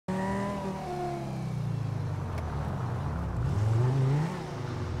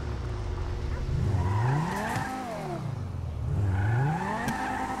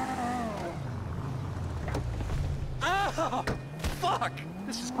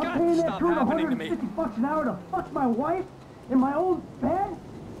This has I'm got paying to that stop crew happening to me. $150 an hour to fuck my wife in my own bed?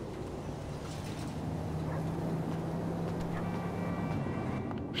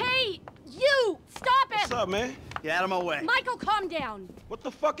 Hey, you! Stop it! What's up, man? Get out of my way. Michael, calm down. What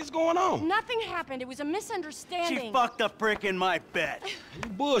the fuck is going on? Nothing happened. It was a misunderstanding. She fucked a prick in my bed. You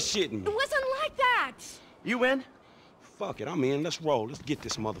bullshitting me. It wasn't like that. You in? Fuck it, I'm in. Let's roll. Let's get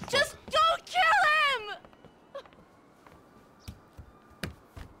this motherfucker. Just don't kill him!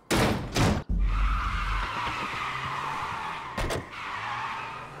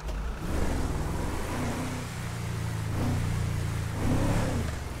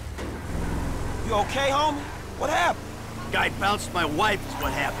 You okay, homie? What happened? Guy bounced my wife is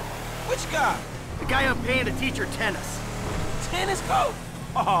what happened. Which guy? The guy I'm paying to teach her tennis. Tennis coach?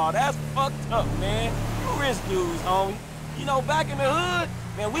 Oh, that's fucked up, man. You rich dudes, homie. You know, back in the hood,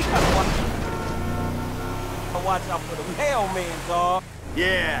 man, we gotta watch out for the mailman, dawg.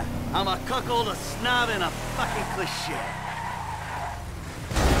 Yeah, I'm a cuckold, a snob, and a fucking cliche.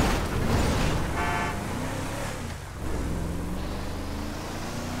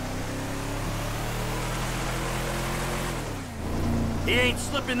 He ain't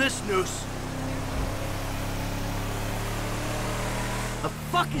slipping this noose. The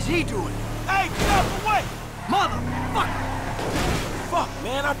fuck is he doing? Hey, get out the way! Motherfucker! Fuck,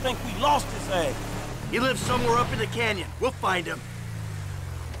 man, I think we lost his ass. He lives somewhere up in the canyon. We'll find him.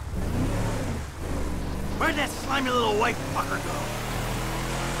 Where'd that slimy little white fucker go?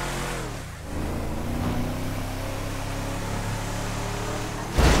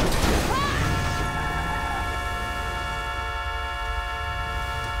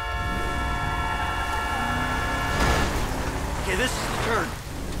 Okay, this is the turn.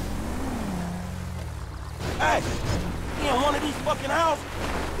 Hey, he in one of these fucking houses?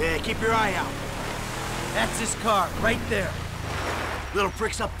 Yeah, keep your eye out. That's his car, right there. Little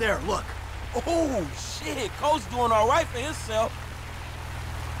prick's up there, look. Oh, shit, Coach doing all right for himself.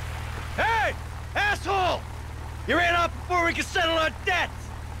 Hey! Asshole! You ran off before we could settle our debts!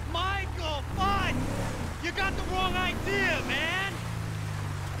 Michael, fine! You got the wrong idea, man!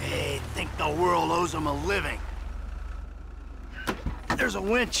 They think the world owes them a living. There's a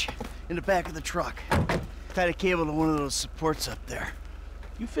winch in the back of the truck. Tied a cable to one of those supports up there.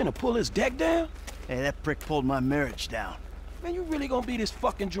 You finna pull his deck down? Hey, that prick pulled my marriage down. Man, you really gonna be this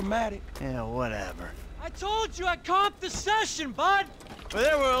fucking dramatic? Yeah, whatever. I told you I'd comp the session, bud! Well,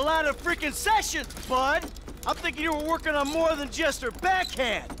 there were a lot of freaking sessions, bud! I'm thinking you were working on more than just her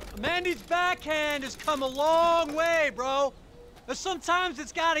backhand! Mandy's backhand has come a long way, bro. But sometimes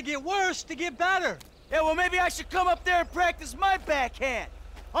it's gotta get worse to get better. Yeah, well, maybe I should come up there and practice my backhand!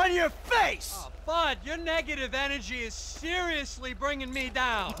 On your face! Oh, bud, your negative energy is seriously bringing me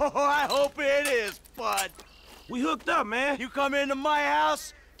down. Oh, I hope it is, bud! We hooked up, man. You come into my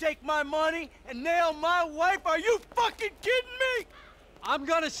house, take my money, and nail my wife? Are you fucking kidding me? I'm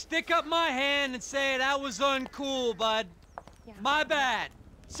gonna stick up my hand and say that was uncool, bud. Yeah. My bad.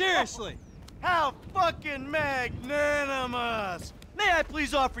 Seriously. How fucking magnanimous! May I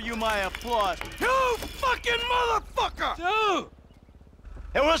please offer you my applause? You fucking motherfucker! Dude!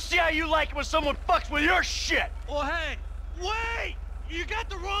 And we'll see how you like it when someone fucks with your shit! Well, hey, wait! You got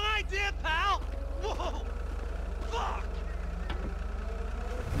the wrong idea, pal! Whoa! Fuck!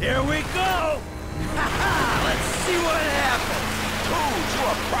 Here we go! Ha-ha! Let's see what happens! Dude, you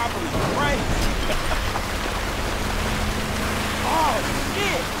are properly crazy. Oh,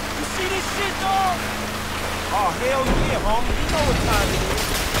 shit! You see this shit, dog? Oh, hell yeah, homie. You know what time it is.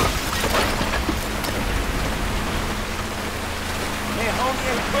 Man, homie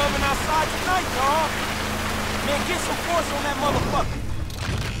ain't clubbing outside tonight, dog. Man, get some force on that motherfucker.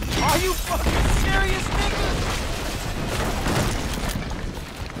 Are you fucking serious, nigga?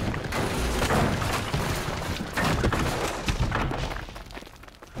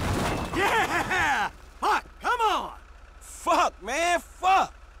 Yeah! Fuck, come on! Fuck, man,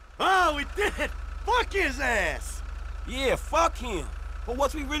 fuck. Oh, we did it! Fuck his ass! Yeah, fuck him. But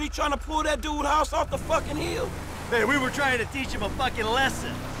was we really trying to pull that dude house off the fucking hill? Hey, we were trying to teach him a fucking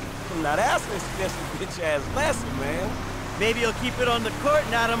lesson. Now that's an expensive bitch-ass lesson, man. Maybe he'll keep it on the court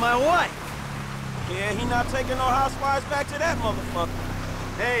and out of my wife. Yeah, he not taking no housewives back to that motherfucker.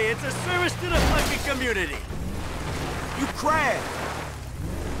 Hey, it's a service to the fucking community. You crashed.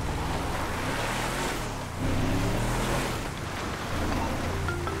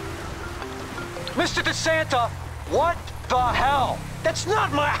 Mr. DeSanta, what the hell? That's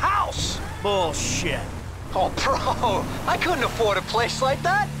not my house! Bullshit. Oh, bro, I couldn't afford a place like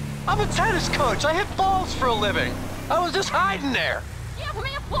that. I'm a tennis coach. I hit balls for a living. I was just hiding there. Give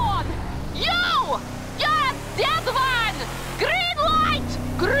me a phone! You! You're a dead one! Green light!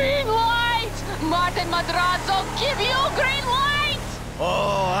 Captain Madrazo give you green light!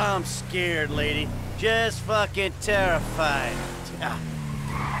 Oh, I'm scared, lady. Just fucking terrified.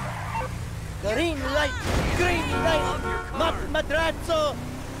 Green light! Green light! Madrazo!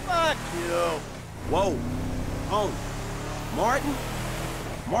 Fuck you! Whoa. Home. Martin?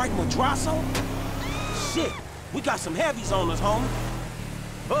 Martin Madrazo? Shit, we got some heavies on us, homie.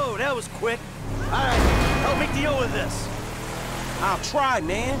 Oh, that was quick. All right, help me deal with this. I'll try,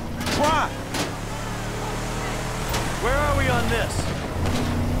 man. Try. Where are we on this?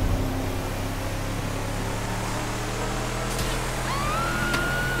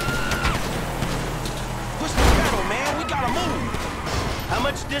 Push the pedal, man. We gotta move. How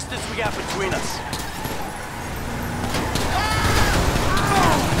much distance we got between us?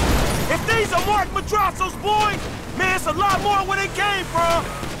 If these are Martin Madrazo's boys, man, it's a lot more where they came from.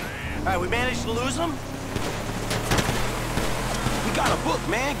 All right, we managed to lose them? We got a book,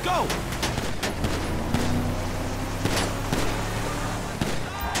 man. Go.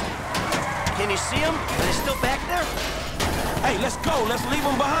 Can you see them? Are they still back there? Hey, let's go. Let's leave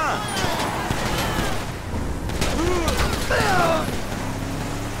them behind.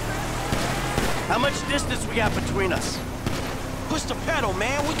 How much distance we got between us? Push the pedal,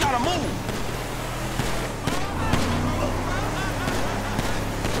 man. We gotta move.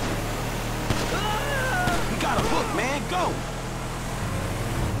 We got a book, man. Go.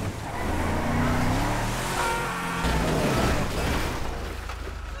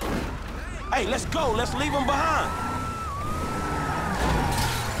 Hey, let's go. Let's leave them behind.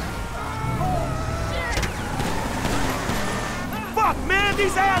 Fuck, man.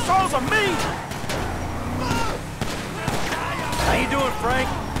 These assholes are mean. How you doing, Frank?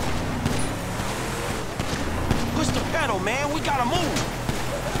 Push the pedal, man. We gotta move.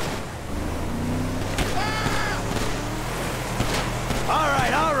 All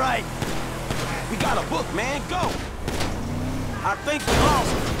right. We got a book, man. Go. I think we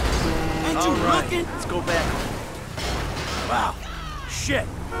lost him. Ain't you looking? Let's go back. Wow. Shit.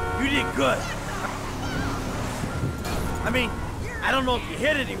 You did good. I mean, I don't know if you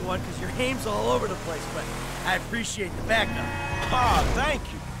hit anyone because your aim's all over the place, but I appreciate the backup. Ah, thank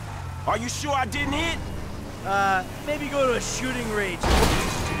you. Are you sure I didn't hit? Maybe go to a shooting range.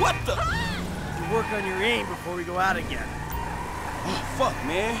 What the? To work on your aim before we go out again. Oh, fuck,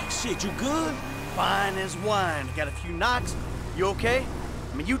 man. Shit, you good? Fine as wine. Got a few knocks. You okay?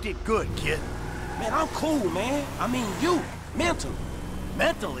 I mean, you did good, kid. Man, I'm cool, man. I mean, you. Mentally.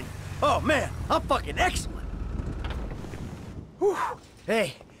 Mentally? Oh, man, I'm fucking excellent. Whew.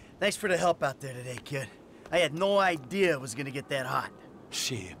 Hey, thanks for the help out there today, kid. I had no idea it was gonna get that hot.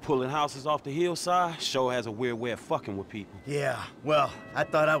 Shit, pulling houses off the hillside sure has a weird way of fucking with people. Yeah, well, I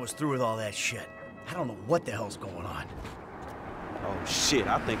thought I was through with all that shit. I don't know what the hell's going on. Oh, shit,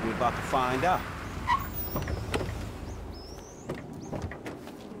 I think we're about to find out.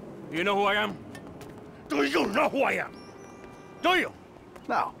 You know who I am? Do you know who I am? Do you?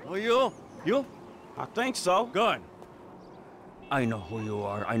 No. Well, you? You? I think so. Good. I know who you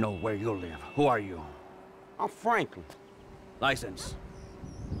are. I know where you live. Who are you? I'm Franklin. License.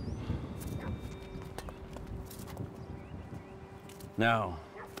 Now,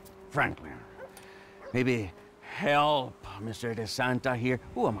 Franklin, maybe help Mr. DeSanta here.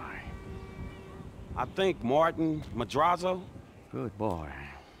 Who am I? I think Martin Madrazo. Good boy.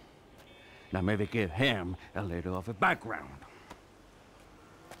 Now maybe give him a little of a background.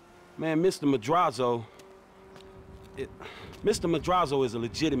 Man, Mr. Madrazo... Mr. Madrazo is a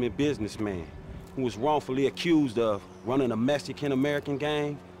legitimate businessman who was wrongfully accused of running a Mexican-American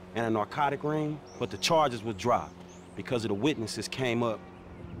gang and a narcotic ring, but the charges were dropped because of the witnesses came up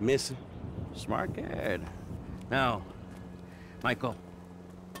missing. Smart kid. Now, Michael,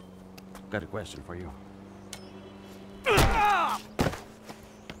 got a question for you.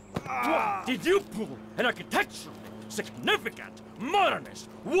 Did you pull an architectural, significant, modernist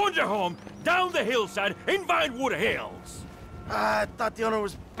wonder home down the hillside in Vinewood Hills? I thought the owner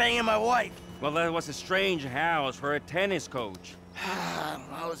was banging my wife. Well, that was a strange house for a tennis coach. I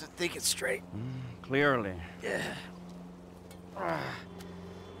don't know, I wasn't thinking straight. Clearly. Yeah.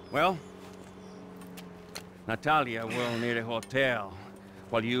 Well, Natalia will need a hotel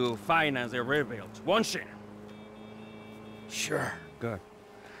while you finance the rebuild, won't she? Sure. Good.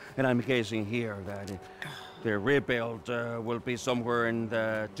 And I'm guessing here that the rebuild will be somewhere in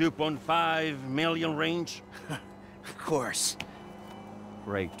the 2.5 million range. Of course.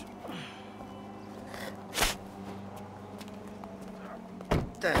 Great.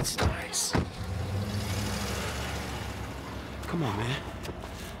 That's nice. Come on, man.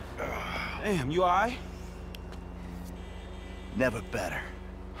 Damn, you all right? Never better.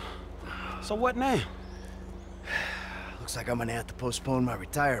 So what now? Looks like I'm gonna have to postpone my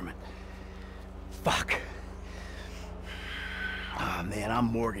retirement. Fuck. Oh man, I'm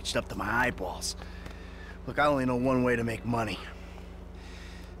mortgaged up to my eyeballs. Look, I only know one way to make money.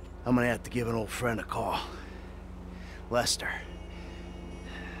 I'm gonna have to give an old friend a call. Lester.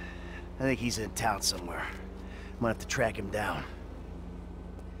 I think he's in town somewhere. I'm gonna have to track him down.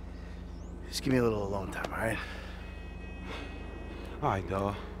 Just give me a little alone time, all right? All right,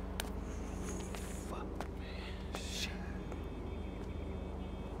 dawg.